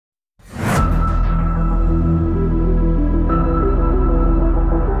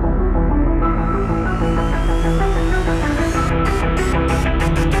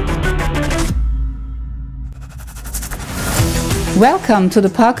Welcome to the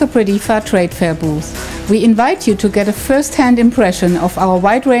Prädifa trade fair booth. We invite you to get a first-hand impression of our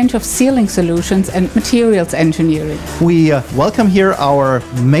wide range of sealing solutions and materials engineering. We welcome here our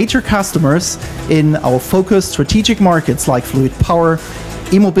major customers in our focused strategic markets like Fluidpower,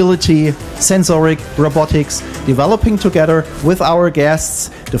 e-mobility, sensoric, robotics, developing together with our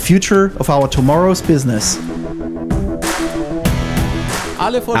guests the future of our tomorrow's business.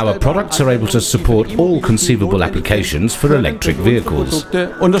 Our products are able to support all conceivable applications for electric vehicles.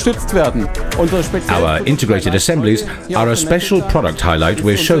 Our integrated assemblies are a special product highlight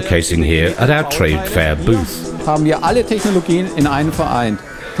we're showcasing here at our trade fair booth.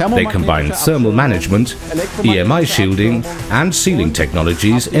 They combine thermal management, EMI shielding and sealing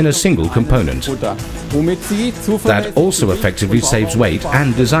technologies in a single component. That also effectively saves weight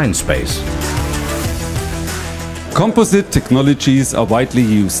and design space. Composite technologies are widely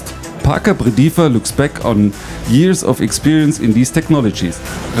used. Prädifa looks back on years of experience in these technologies.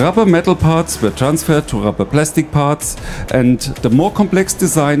 Rubber metal parts were transferred to rubber plastic parts, and the more complex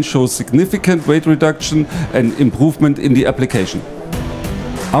design shows significant weight reduction and improvement in the application.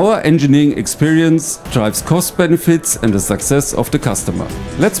 Our engineering experience drives cost benefits and the success of the customer.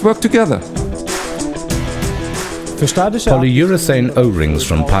 Let's work together. Polyurethane O-rings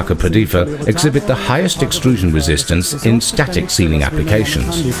from Prädifa exhibit the highest extrusion resistance in static sealing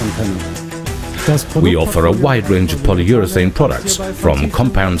applications. We offer a wide range of polyurethane products, from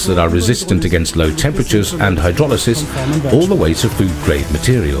compounds that are resistant against low temperatures and hydrolysis, all the way to food-grade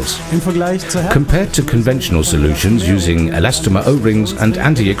materials. Compared to conventional solutions using elastomer O-rings and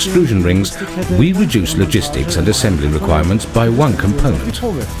anti-extrusion rings, we reduce logistics and assembly requirements by one component.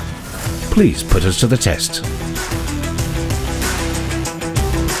 Please put us to the test.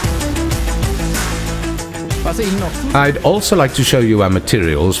 I'd also like to show you our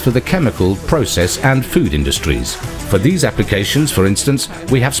materials for the chemical, process and food industries. For these applications, for instance,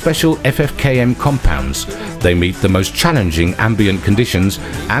 we have special FFKM compounds. They meet the most challenging ambient conditions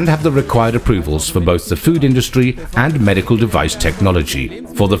and have the required approvals for both the food industry and medical device technology.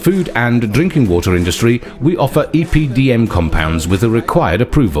 For the food and drinking water industry, we offer EPDM compounds with the required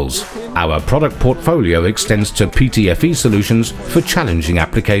approvals. Our product portfolio extends to PTFE solutions for challenging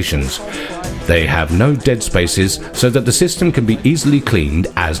applications. They have no dead spaces so that the system can be easily cleaned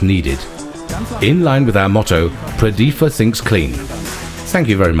as needed. In line with our motto, Pradifa thinks clean. Thank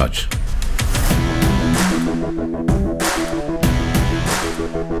you very much.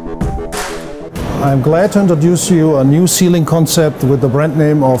 I'm glad to introduce you a new sealing concept with the brand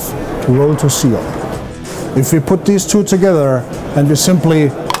name of Roll to Seal. If we put these two together and we simply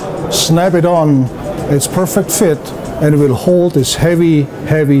snap it on, it's perfect fit and it will hold this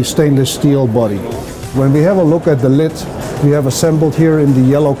heavy stainless steel body. When we have a look at the lid, we have assembled here in the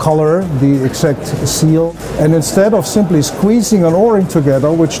yellow color the exact seal, and instead of simply squeezing an O-ring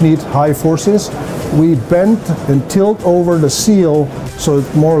together, which need high forces, we bend and tilt over the seal so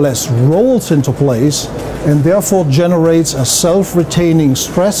it more or less rolls into place and therefore generates a self-retaining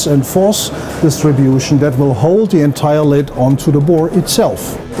stress and force distribution that will hold the entire lid onto the bore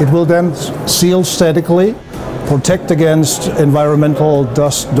itself. It will then seal statically, protect against environmental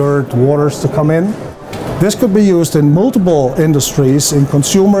dust, dirt, waters to come in. This could be used in multiple industries, in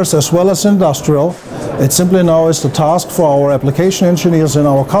consumers as well as industrial. It simply now is the task for our application engineers and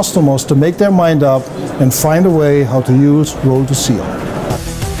our customers to make their mind up and find a way how to use Roll to Seal.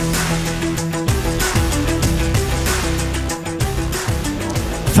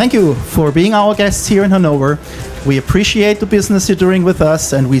 Thank you for being our guests here in Hanover. We appreciate the business you're doing with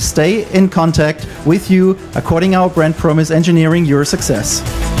us, and we stay in contact with you according our brand promise, engineering your success.